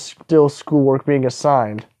 but there's still schoolwork being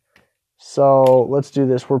assigned. So, let's do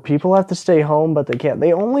this, where people have to stay home, but they can't.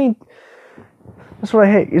 That's what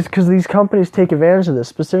I hate, is because these companies take advantage of this.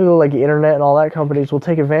 Specifically, the internet and all that companies will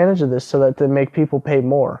take advantage of this so that they make people pay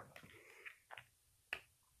more.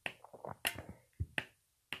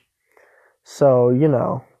 So, I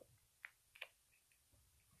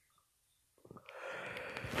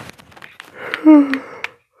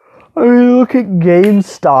mean, look at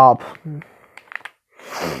GameStop.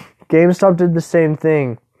 GameStop did the same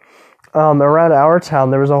thing. Around our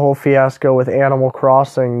town, there was a whole fiasco with Animal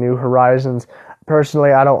Crossing New Horizons.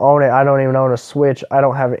 Personally, I don't own it. I don't even own a Switch. I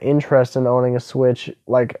don't have an interest in owning a Switch,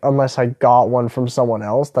 unless I got one from someone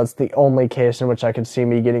else. That's the only case in which I could see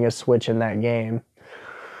me getting a Switch in that game.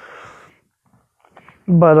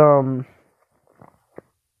 But,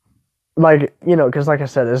 because like I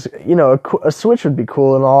said, a Switch would be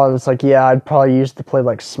cool and all, and it's I'd probably use it to play,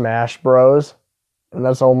 Smash Bros. And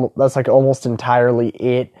that's almost entirely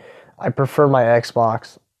it. I prefer my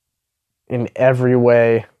Xbox in every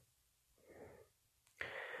way.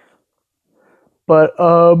 But,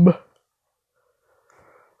 what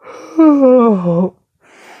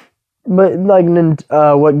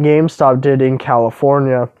GameStop did in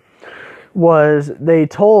California was they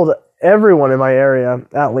told everyone in my area,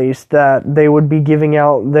 at least, that they would be giving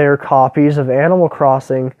out their copies of Animal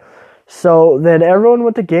Crossing. So then everyone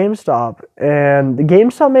went to GameStop, and the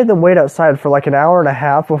GameStop made them wait outside for an hour and a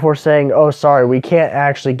half before saying, oh, sorry, we can't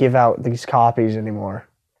actually give out these copies anymore.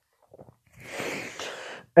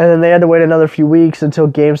 And then they had to wait another few weeks until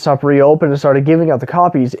GameStop reopened and started giving out the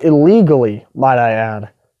copies illegally, might I add.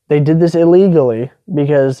 They did this illegally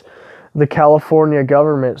because the California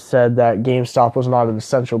government said that GameStop was not an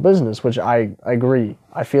essential business, which I agree.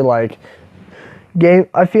 I feel like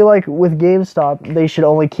with GameStop, they should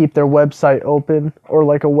only keep their website open, or a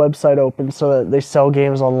website open, so that they sell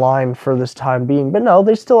games online for this time being. But no,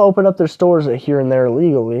 they still open up their stores here and there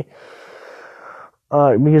illegally.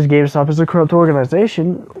 Because GameStop is a corrupt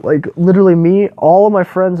organization. Literally me, all of my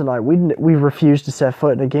friends and I, we refuse to set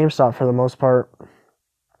foot in a GameStop for the most part.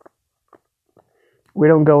 We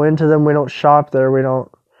don't go into them, we don't shop there, we don't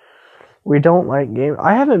like game.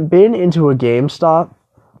 I haven't been into a GameStop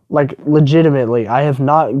Like, legitimately, I have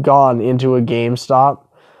not gone into a GameStop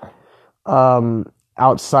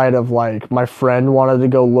outside of, like, my friend wanted to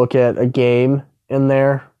go look at a game in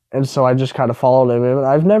there, and so I just kind of followed him. And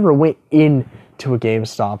I've never went into a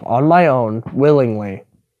GameStop on my own, willingly,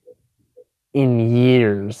 in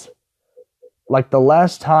years. Like, the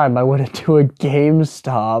last time I went into a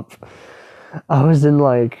GameStop, I was in,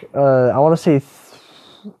 like, I want to say,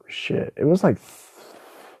 it was, like,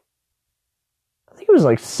 I think it was,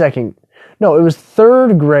 like, it was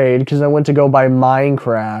third grade, because I went to go buy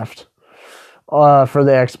Minecraft, for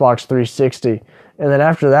the Xbox 360. And then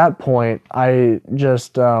after that point, I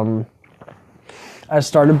just, I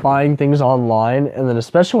started buying things online, and then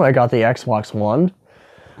especially when I got the Xbox One,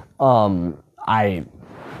 I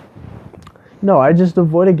just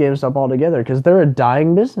avoided GameStop altogether, because they're a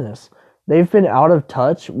dying business. They've been out of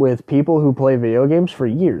touch with people who play video games for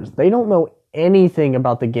years. They don't know anything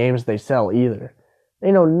about the games they sell either.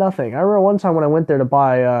 They know nothing. I remember one time when I went there to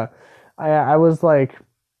buy, I was like,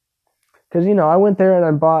 because, I went there and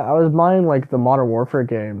I was buying, like, the Modern Warfare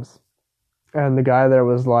games. And the guy there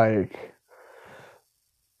was like,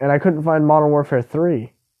 and I couldn't find Modern Warfare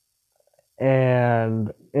 3.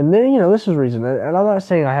 And then, this is reason. And I'm not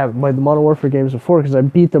saying I haven't played the Modern Warfare games before, because I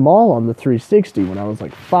beat them all on the 360 when I was,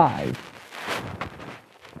 like, 5.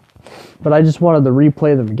 But I just wanted to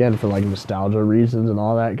replay them again for, like, nostalgia reasons and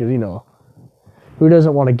all that, because, who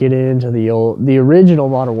doesn't want to get into the original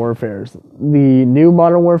Modern Warfares? The new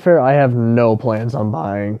Modern Warfare, I have no plans on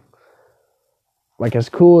buying. Like, as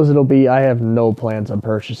cool as it'll be, I have no plans on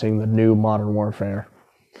purchasing the new Modern Warfare.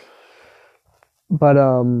 But,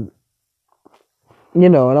 and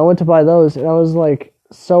I went to buy those, and I was like,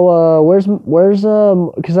 so, where's,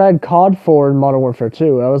 because I had COD 4 in Modern Warfare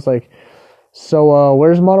 2, and I was like, so,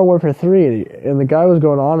 where's Modern Warfare 3? And the guy was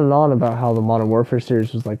going on and on about how the Modern Warfare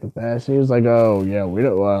series was, like, the best. And he was like, oh, yeah, we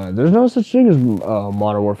don't, there's no such thing as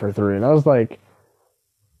Modern Warfare 3. And I was like,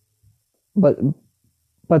 but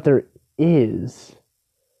there is.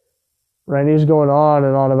 Right? And he was going on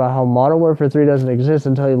and on about how Modern Warfare 3 doesn't exist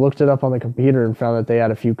until he looked it up on the computer and found that they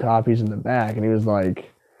had a few copies in the back. And he was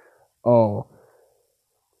like, oh.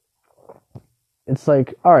 It's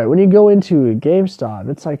like, all right, when you go into a GameStop,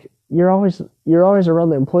 it's like, you're always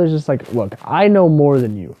around the employees, just like, look, I know more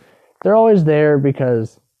than you. They're always there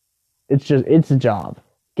because it's a job.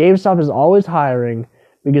 GameStop is always hiring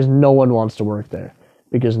because no one wants to work there,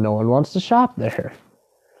 because no one wants to shop there.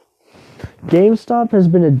 GameStop has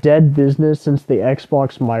been a dead business since the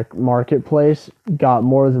Xbox marketplace got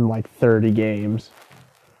more than, like, 30 games.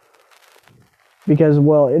 Because,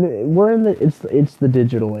 well, it's the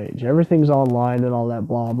digital age. Everything's online and all that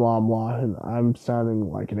blah, blah, blah. And I'm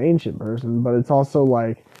sounding like an ancient person, but it's also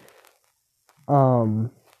like,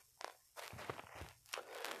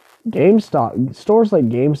 stores like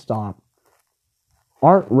GameStop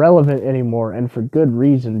aren't relevant anymore, and for good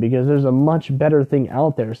reason, because there's a much better thing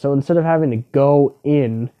out there. So instead of having to go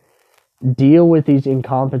in, deal with these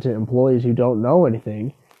incompetent employees who don't know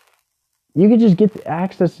anything, you could just get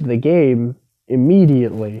access to the game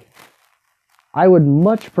immediately. I would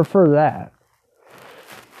much prefer that.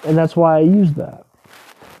 And that's why I use that.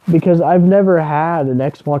 Because I've never had an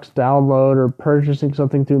Xbox download or purchasing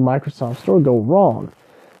something through Microsoft Store go wrong.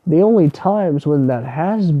 The only times that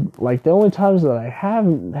I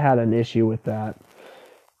haven't had an issue with that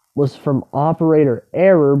was from operator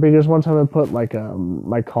error, because one time I put, like,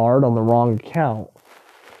 my card on the wrong account.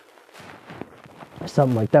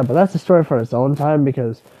 Something like that. But that's a story for its own time,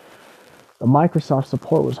 because the Microsoft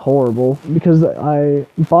support was horrible, because I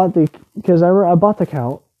bought the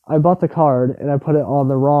account, I bought the card, and I put it on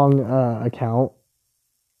the wrong account.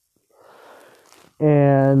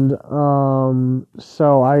 And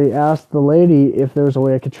so I asked the lady if there was a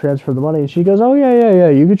way I could transfer the money, and she goes, oh, yeah,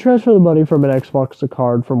 you could transfer the money from an Xbox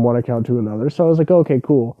card from one account to another. So I was like, okay,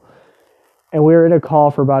 cool. And we were in a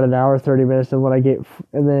call for about an hour, 30 minutes, and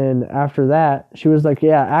then after that, she was like,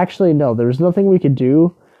 yeah, actually, no, there was nothing we could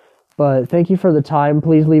do, but thank you for the time.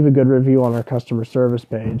 Please leave a good review on our customer service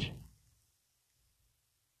page.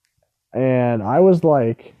 And I was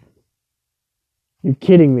like, you're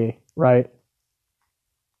kidding me, right?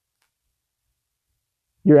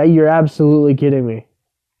 You're absolutely kidding me.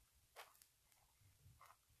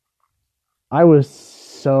 I was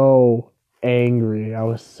so angry. I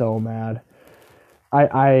was so mad.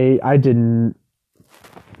 I didn't.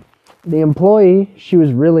 The employee, she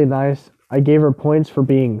was really nice. I gave her points for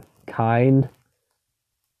being kind.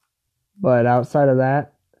 But outside of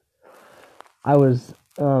that, I was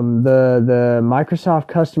the Microsoft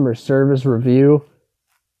customer service review.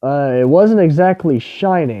 It wasn't exactly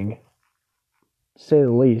shining, to say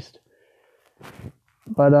the least.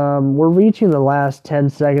 But we're reaching the last 10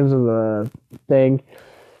 seconds of the thing.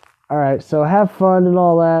 All right, so have fun and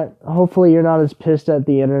all that. Hopefully you're not as pissed at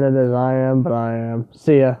the internet as I am, but I am.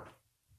 See ya.